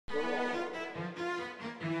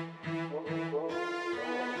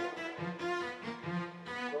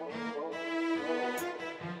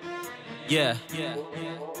Yeah.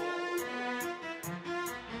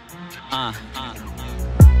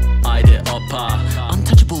 I did opera,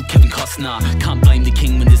 untouchable Kevin Costner. Can't blame the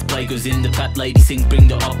king when this play goes in. The fat lady sing, bring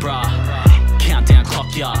the opera. Countdown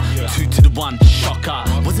clock, ya. 2 to the 1, shocker.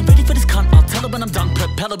 Wasn't ready for this cunt, I'll tell her when I'm done.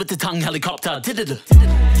 Propeller with the tongue, helicopter.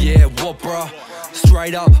 Yeah, what bruh?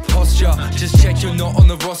 Straight up posture, just check you're not on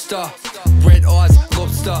the roster. Red eyes,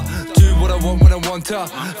 lobster, do what I want when I want to.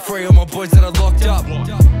 Free all my boys that are locked up.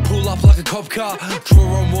 Pull up like a cop car, draw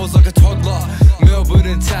on walls like a toddler. Melbourne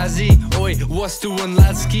and Tassie, oi, what's doing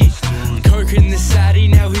Ladsky? Coke in the Sadie,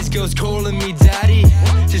 now his girl's calling me daddy.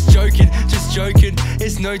 Just joking,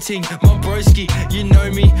 it's no ting, my broski. You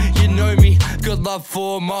know me, got love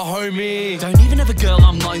for my homie. Don't even have a girl,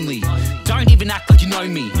 I'm lonely. Don't even act like you know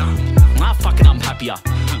me. Ah, fuck it, I'm happier.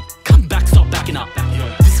 Come back, stop backing up.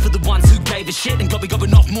 This is for the ones who gave a shit and got me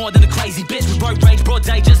going off more than a crazy bitch. With road rage, broad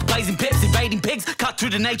day, just blazing pips, invading pigs, cut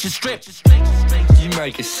through the nature strip. You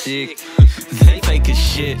make us sick, They fake as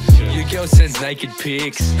shit. your girl sends naked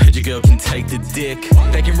pics. Heard your girl can take the dick.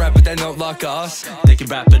 They can rap but they're not like us. They can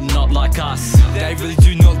rap but not like us. They really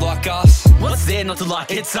do not like us. What's there not to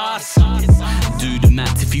like? It's us. Do the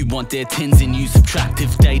math if you want their tins and use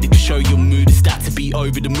subtractive data to show your mood is stats to be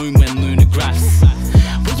over the moon when lunar graphs.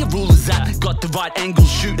 Where your rulers at? Got the right angle,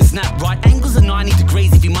 shoot a snap. Right angles are 90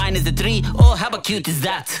 degrees if your mine is a 3. Oh, how cute is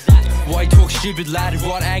that? Why you talk stupid lad,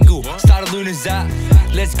 right angle, start a lunar zap.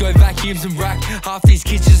 Let's go vacuums and rack. Half these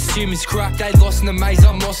kids just assume it's crack. They lost in the maze,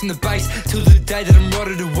 I'm lost in the base. Till the day that I'm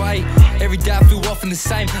rotted away. Every day I feel often the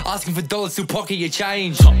same, asking for dollars to pocket your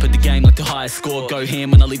change. Top of the game like the highest score. Go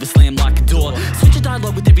ham when I leave a slam like a door. Switch a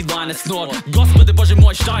dialogue with every line I snort. Gospel the budget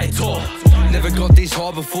moist diet tour. Never got this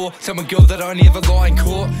high before. Tell my girl that I only ever lie in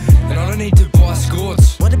court, and I don't need to buy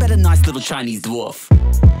scorts. What about a nice little Chinese dwarf?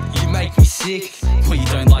 You make me sick. Well, you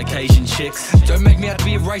don't like Asian chicks. Don't make me out to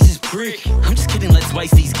be a racist prick. I'm just kidding, let's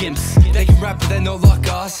waste these gimps. They can rap but they're not like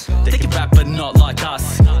us. They can rap but not like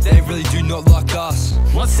us. They really do not like us.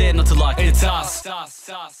 What's there not to like? It's us.